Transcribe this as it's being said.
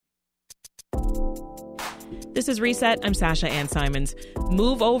This is Reset. I'm Sasha Ann Simons.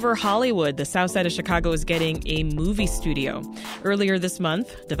 Move over Hollywood. The south side of Chicago is getting a movie studio. Earlier this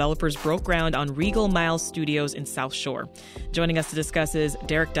month, developers broke ground on Regal Mile Studios in South Shore. Joining us to discuss is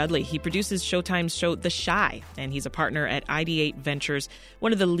Derek Dudley. He produces Showtime's show The Chi, and he's a partner at ID8 Ventures,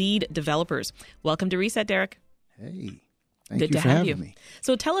 one of the lead developers. Welcome to Reset, Derek. Hey, thank Good you to for have having you. me.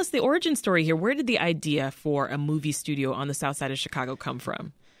 So tell us the origin story here. Where did the idea for a movie studio on the south side of Chicago come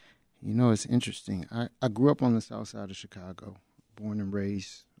from? You know, it's interesting. I grew up on the south side of Chicago, born and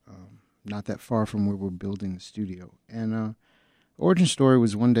raised, not that far from where we're building the studio. And origin story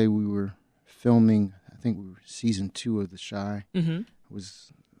was one day we were filming, I think we were season 2 of The Chi. Mm-hmm. It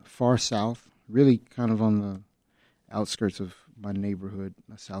was far south, really kind of on the outskirts of my neighborhood,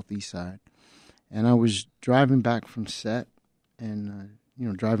 the southeast side. And I was driving back from set and,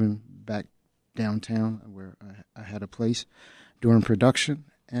 driving back downtown where I had a place during production.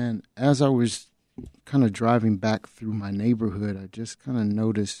 And as I was kind of driving back through my neighborhood, I just kind of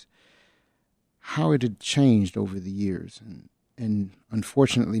noticed how it had changed over the years, and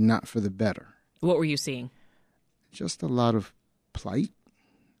unfortunately not for the better. What were you seeing? Just a lot of plight,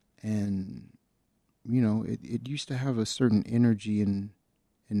 and, it used to have a certain energy and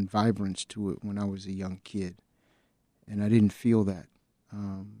vibrance to it when I was a young kid, and I didn't feel that.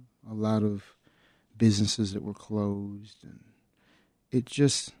 A lot of businesses that were closed, and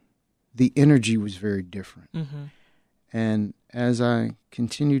the energy was very different. Mm-hmm. And as I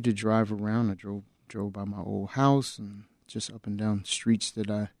continued to drive around, I drove by my old house and just up and down streets that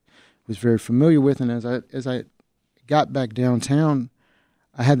I was very familiar with. And as I got back downtown,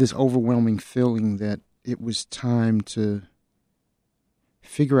 I had this overwhelming feeling that it was time to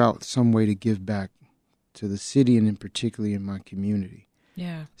figure out some way to give back to the city and in particularly in my community.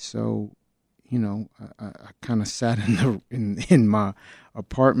 Yeah. So, I kind of sat in my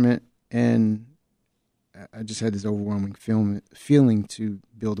apartment, and I just had this overwhelming feeling to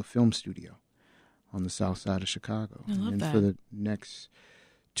build a film studio on the south side of Chicago. I love that. For the next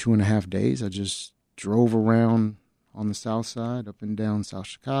 2.5 days, I just drove around on the south side, up and down South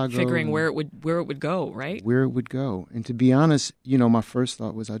Chicago, figuring where it would go, right? Where it would go. And to be honest, my first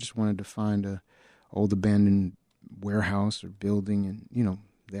thought was I just wanted to find a old abandoned warehouse or building, and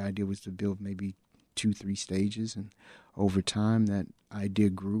the idea was to build maybe 2-3 stages, and over time that idea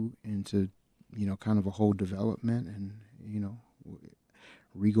grew into, kind of a whole development, and,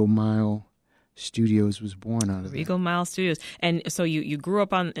 Regal Mile Studios was born out of Regal Mile Studios. And so you grew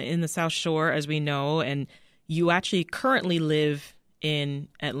up in the South Shore, as we know, and you actually currently live in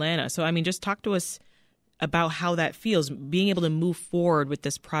Atlanta. So, just talk to us about how that feels, being able to move forward with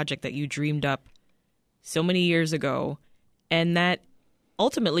this project that you dreamed up so many years ago, and that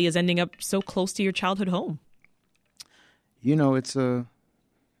ultimately is ending up so close to your childhood home. I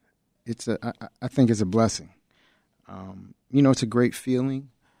think it's a blessing. It's a great feeling,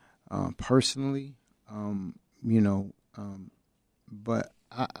 personally, but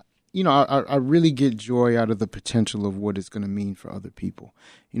I really get joy out of the potential of what it's going to mean for other people.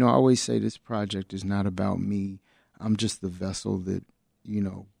 I always say this project is not about me. I'm just the vessel that,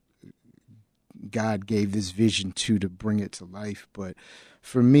 God gave this vision to bring it to life. But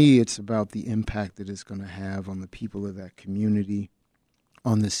for me, it's about the impact that it's going to have on the people of that community,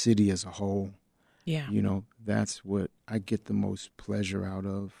 on the city as a whole. Yeah. That's what I get the most pleasure out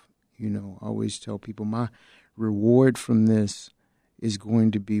of. I always tell people my reward from this is going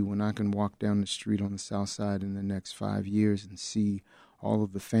to be when I can walk down the street on the south side in the next 5 years and see all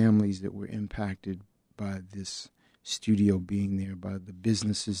of the families that were impacted by this studio being there, by the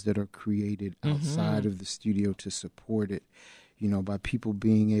businesses that are created outside of the studio to support it, by people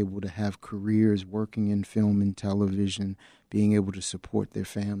being able to have careers working in film and television, being able to support their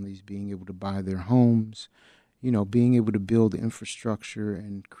families, being able to buy their homes, being able to build infrastructure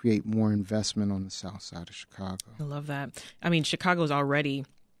and create more investment on the south side of Chicago. I love that. Chicago's already,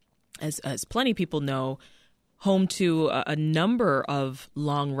 as plenty of people know, home to a number of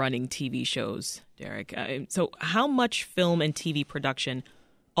long-running TV shows, Derek. So how much film and TV production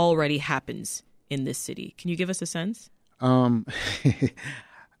already happens in this city? Can you give us a sense?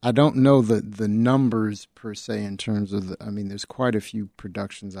 I don't know the numbers per se in terms of there's quite a few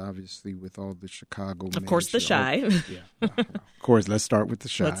productions, obviously, with all the Chicago. Of course, The Chi. Of course, let's start with The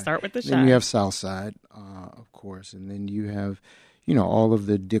Chi. Then you have Southside, of course, and then you have, all of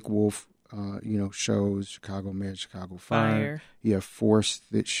the Dick Wolf shows, Chicago Med, Chicago Fire. You have Force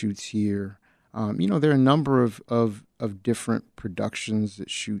that shoots here. There are a number of different productions that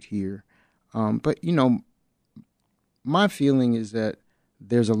shoot here. But my feeling is that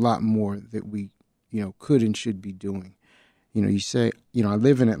there's a lot more that we, could and should be doing. You say, I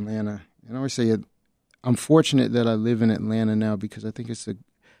live in Atlanta, and I always say I'm fortunate that I live in Atlanta now because I think it's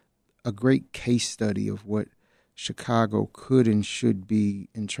a great case study of what Chicago could and should be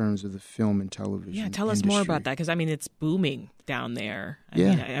in terms of the film and television Yeah, tell us industry. more about that, because, I mean, it's booming down there. I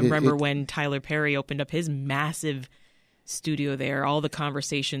Yeah, remember when Tyler Perry opened up his massive studio there, all the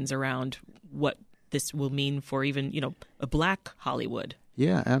conversations around what this will mean for even, a black Hollywood.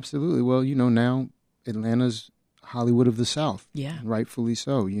 Yeah, absolutely. Well, now Atlanta's Hollywood of the South. Yeah. Rightfully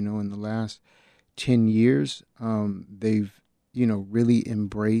so. In the last 10 years, they've, really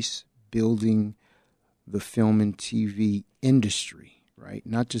embraced building the film and TV industry, right?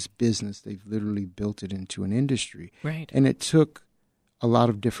 Not just business. They've literally built it into an industry. Right. And it took a lot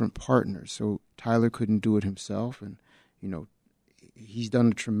of different partners. So Tyler couldn't do it himself. And, he's done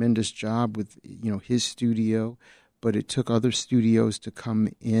a tremendous job with, his studio. But it took other studios to come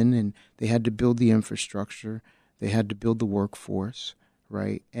in, and they had to build the infrastructure. They had to build the workforce,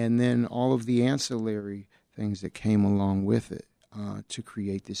 right? And then all of the ancillary things that came along with it to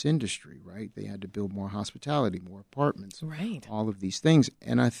create this industry, right? They had to build more hospitality, more apartments, right? All of these things.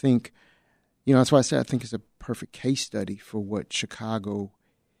 And I think, that's why I said I think it's a perfect case study for what Chicago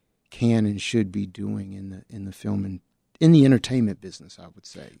can and should be doing in the film and in the entertainment business, I would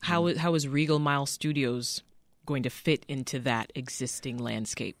say. How is Regal Mile Studios going to fit into that existing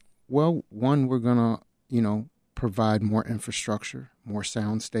landscape? Well, one, we're going to, provide more infrastructure, more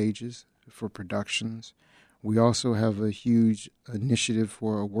sound stages for productions. We also have a huge initiative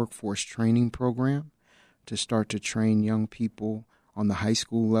for a workforce training program to start to train young people on the high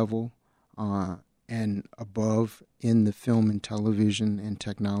school level and above in the film and television and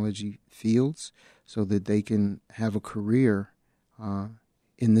technology fields so that they can have a career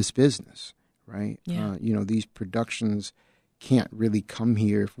in this business. Right? Yeah. These productions can't really come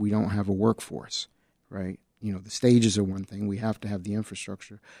here if we don't have a workforce, right? The stages are one thing. We have to have the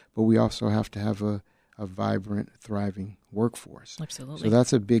infrastructure, but we also have to have a vibrant, thriving workforce. Absolutely. So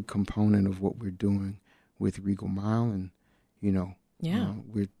that's a big component of what we're doing with Regal Mile, and,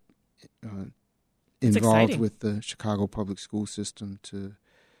 we're involved with the Chicago Public School System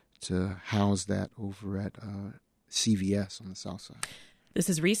to house that over at CVS on the South Side. This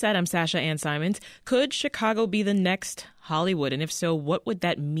is Reset. I'm Sasha Ann Simons. Could Chicago be the next Hollywood? And if so, what would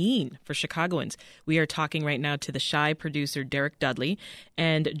that mean for Chicagoans? We are talking right now to the Shy producer, Derek Dudley.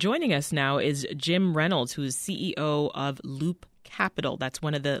 And joining us now is Jim Reynolds, who is CEO of Loop Capital. That's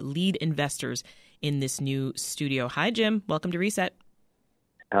one of the lead investors in this new studio. Hi, Jim. Welcome to Reset.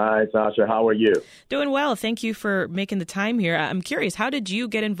 Hi, Sasha. How are you? Doing well. Thank you for making the time here. I'm curious, how did you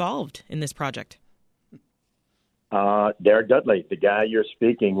get involved in this project? Derek Dudley, the guy you're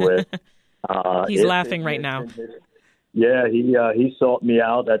speaking with. He's laughing right now. Yeah, he sought me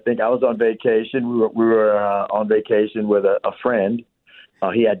out. I think I was on vacation. We were on vacation with a friend.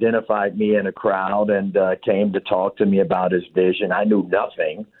 He identified me in a crowd and came to talk to me about his vision. I knew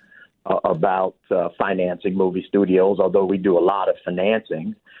nothing about financing movie studios, although we do a lot of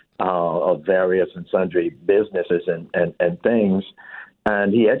financing of various and sundry businesses and things.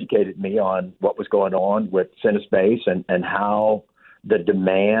 And he educated me on what was going on with CineSpace and how the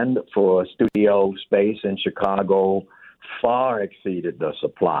demand for studio space in Chicago far exceeded the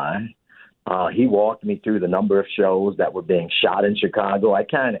supply. He walked me through the number of shows that were being shot in Chicago. I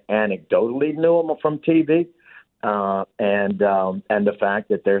kind of anecdotally knew them from TV, and the fact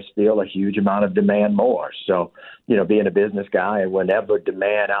that there's still a huge amount of demand more. So, being a business guy, whenever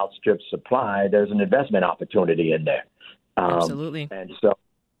demand outstrips supply, there's an investment opportunity in there. Absolutely. And so,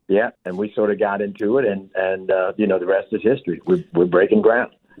 and we sort of got into it, and the rest is history. We're breaking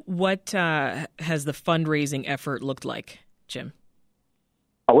ground. What has the fundraising effort looked like, Jim?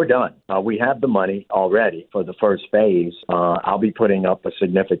 Oh, we're done. We have the money already for the first phase. I'll be putting up a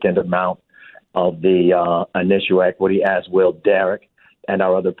significant amount of the initial equity, as will Derek and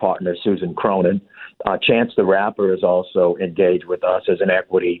our other partner, Susan Cronin. Chance the Rapper is also engaged with us as an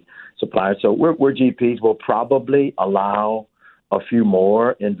equity supplier. So we're GPs. Will probably allow a few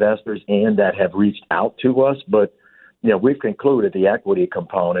more investors in that have reached out to us. But, we've concluded the equity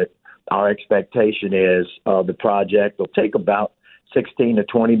component. Our expectation is the project will take about $16 to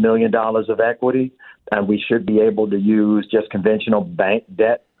 $20 million of equity, and we should be able to use just conventional bank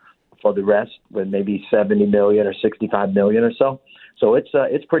debt for the rest, with maybe $70 million or $65 million or so. So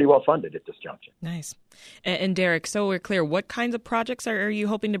it's pretty well funded at this juncture. Nice. And Derek, so we're clear, what kinds of projects are you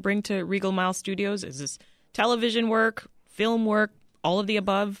hoping to bring to Regal Mile Studios? Is this television work, film work, all of the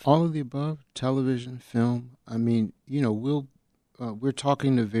above? All of the above, television, film. I mean, we're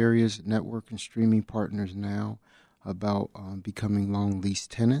talking to various network and streaming partners now about becoming long lease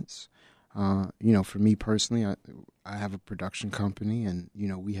tenants. For me personally, I have a production company, and,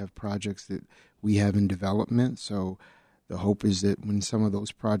 we have projects that we have in development. So the hope is that when some of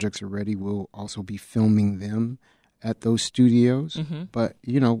those projects are ready, we'll also be filming them at those studios. Mm-hmm. But,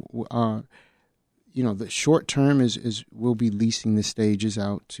 the short term is we'll be leasing the stages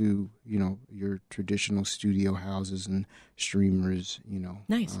out to, your traditional studio houses and streamers,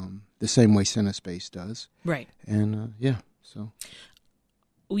 Nice. The same way CineSpace does. Right. And, so.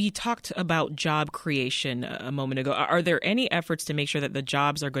 We talked about job creation a moment ago. Are there any efforts to make sure that the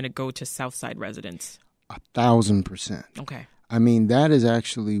jobs are going to go to Southside residents? 1,000%. Okay. I mean, that is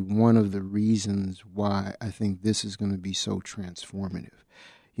actually one of the reasons why I think this is going to be so transformative.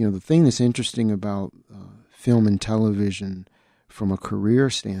 The thing that's interesting about film and television from a career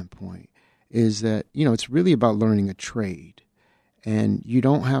standpoint is that, it's really about learning a trade. And you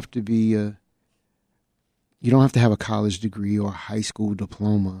don't have to have a college degree or a high school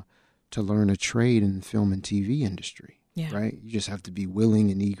diploma to learn a trade in the film and TV industry, right? You just have to be willing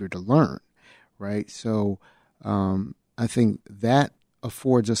and eager to learn, right? So I think that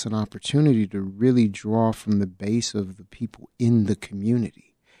affords us an opportunity to really draw from the base of the people in the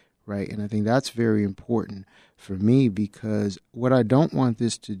community, right? And I think that's very important for me, because what I don't want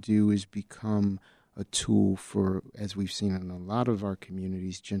this to do is become a tool for, as we've seen in a lot of our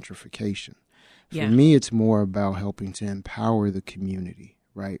communities, gentrification. For me, it's more about helping to empower the community,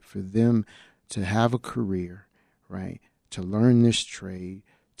 right? For them to have a career, right? To learn this trade,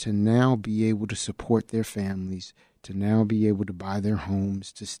 to now be able to support their families, to now be able to buy their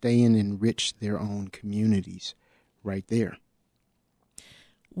homes, to stay and enrich their own communities right there.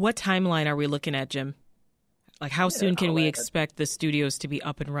 What timeline are we looking at, Jim? Like, how soon can we expect the studios to be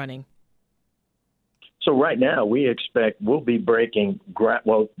up and running? So right now, we expect we'll be breaking ground.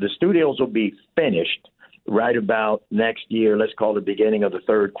 Well, the studios will be finished right about next year. Let's call it beginning of the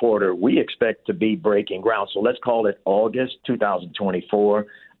third quarter. We expect to be breaking ground. So let's call it August 2024,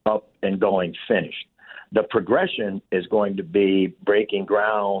 up and going, finished. The progression is going to be breaking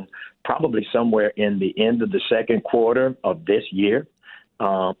ground probably somewhere in the end of the second quarter of this year,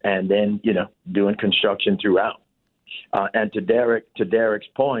 and then, doing construction throughout. And to Derek's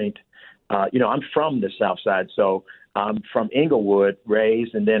point, I'm from the South Side, so I'm from Inglewood,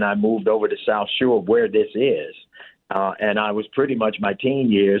 raised, and then I moved over to South Shore, where this is. And I was pretty much my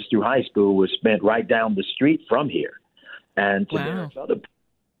teen years through high school was spent right down the street from here. And to Derek's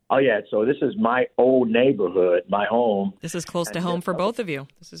so this is my old neighborhood, my home. This is close to home for both of you.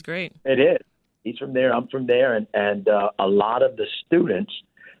 This is great. It is. He's from there. I'm from there. And a lot of the students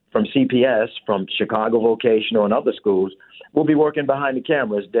from CPS, from Chicago Vocational and other schools, will be working behind the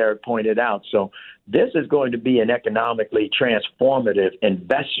camera, as Derek pointed out. So this is going to be an economically transformative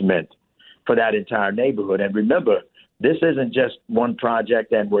investment for that entire neighborhood. And remember, this isn't just one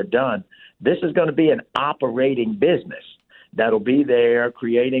project and we're done. This is going to be an operating business that'll be there,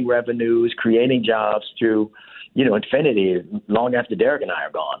 creating revenues, creating jobs to, infinity, long after Derek and I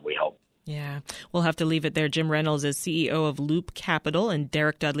are gone, we hope. Yeah, we'll have to leave it there. Jim Reynolds is CEO of Loop Capital, and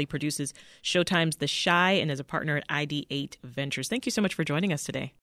Derek Dudley produces Showtime's The Chi and is a partner at ID8 Ventures. Thank you so much for joining us today.